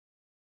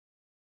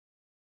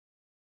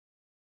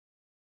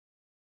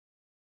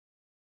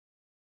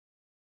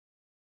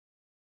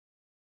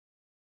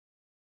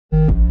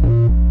Explain,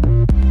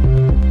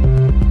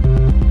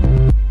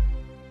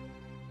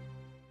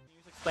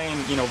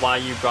 why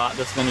you brought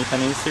this many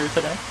pennies here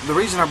today? The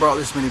reason I brought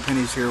this many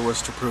pennies here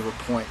was to prove a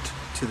point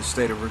to the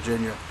state of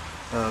Virginia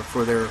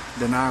for their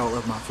denial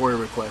of my FOIA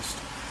request.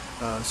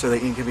 So they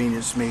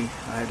inconvenienced me.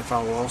 I had to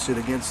file a lawsuit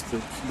against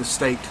the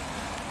state,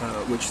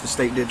 which the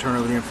state did turn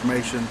over the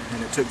information,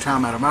 and it took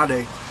time out of my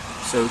day.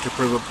 So to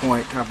prove a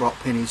point, I brought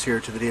pennies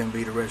here to the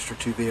DMV to register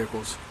 2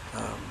 vehicles,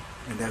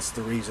 and that's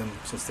the reason.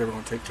 Since they were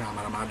going to take time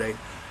out of my day,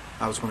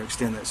 I was going to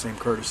extend that same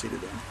courtesy to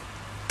them.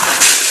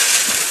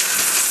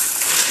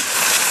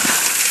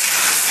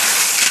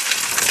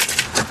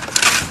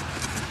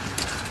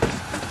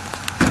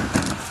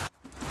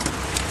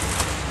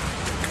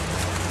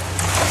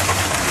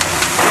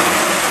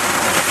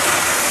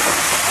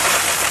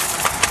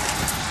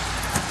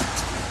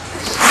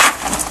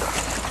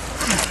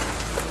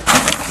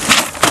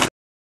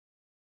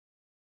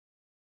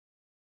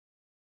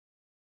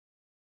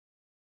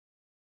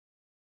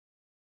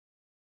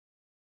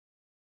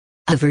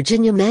 A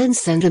Virginia man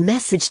sent a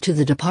message to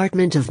the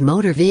Department of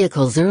Motor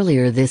Vehicles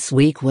earlier this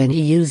week when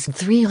he used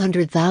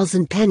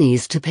 300,000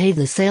 pennies to pay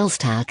the sales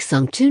tax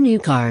on 2 new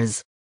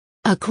cars.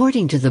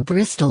 According to the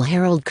Bristol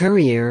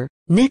Herald-Courier,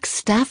 Nick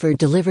Stafford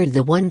delivered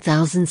the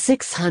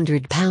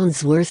 1,600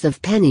 pounds worth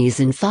of pennies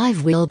in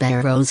 5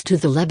 wheelbarrows to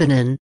the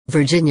Lebanon,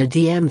 Virginia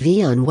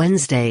DMV on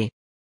Wednesday.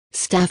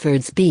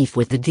 Stafford's beef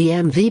with the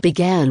DMV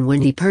began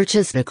when he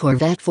purchased a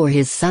Corvette for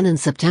his son in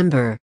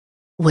September.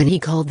 When he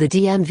called the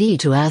DMV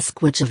to ask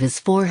which of his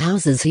 4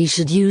 houses he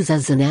should use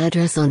as an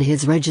address on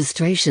his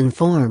registration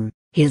form,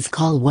 his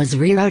call was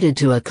rerouted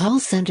to a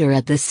call center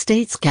at the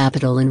state's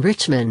capital in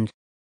Richmond.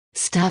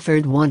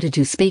 Stafford wanted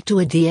to speak to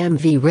a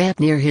DMV rep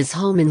near his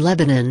home in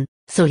Lebanon,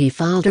 so he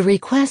filed a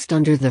request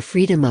under the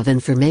Freedom of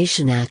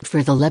Information Act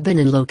for the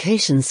Lebanon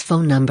location's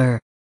phone number.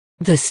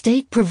 The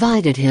state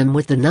provided him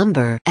with the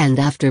number, and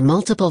after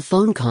multiple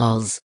phone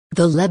calls,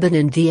 the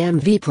Lebanon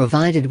DMV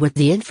provided with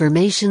the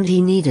information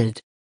he needed.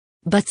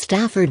 But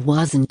Stafford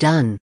wasn't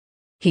done.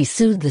 He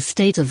sued the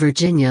state of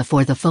Virginia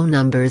for the phone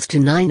numbers to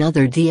 9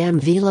 other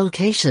DMV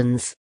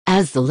locations,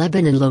 as the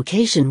Lebanon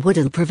location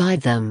wouldn't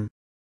provide them.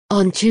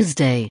 On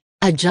Tuesday,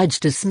 a judge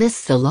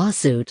dismissed the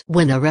lawsuit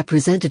when a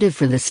representative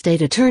for the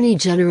state attorney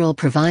general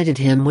provided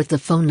him with the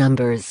phone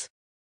numbers.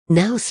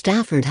 Now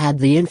Stafford had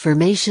the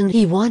information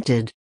he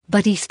wanted,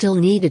 but he still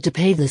needed to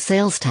pay the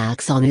sales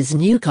tax on his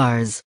new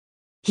cars.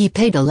 He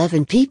paid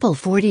 11 people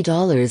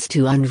 $40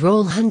 to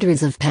unroll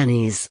hundreds of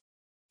pennies.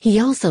 He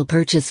also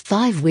purchased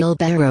 5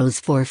 wheelbarrows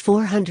for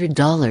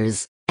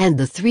 $400, and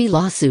the 3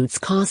 lawsuits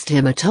cost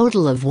him a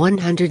total of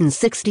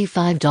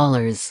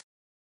 $165.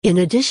 In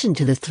addition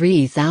to the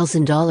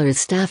 $3,000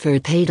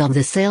 Stafford paid on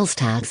the sales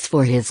tax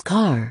for his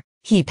car,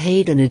 he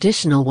paid an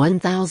additional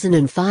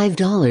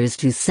 $1,005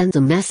 to send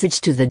a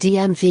message to the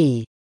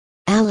DMV.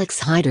 Alex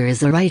Hyder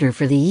is a writer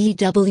for the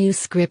EW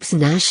Scripps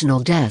National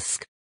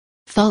Desk.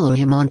 Follow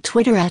him on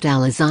Twitter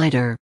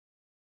 @AlexHyder.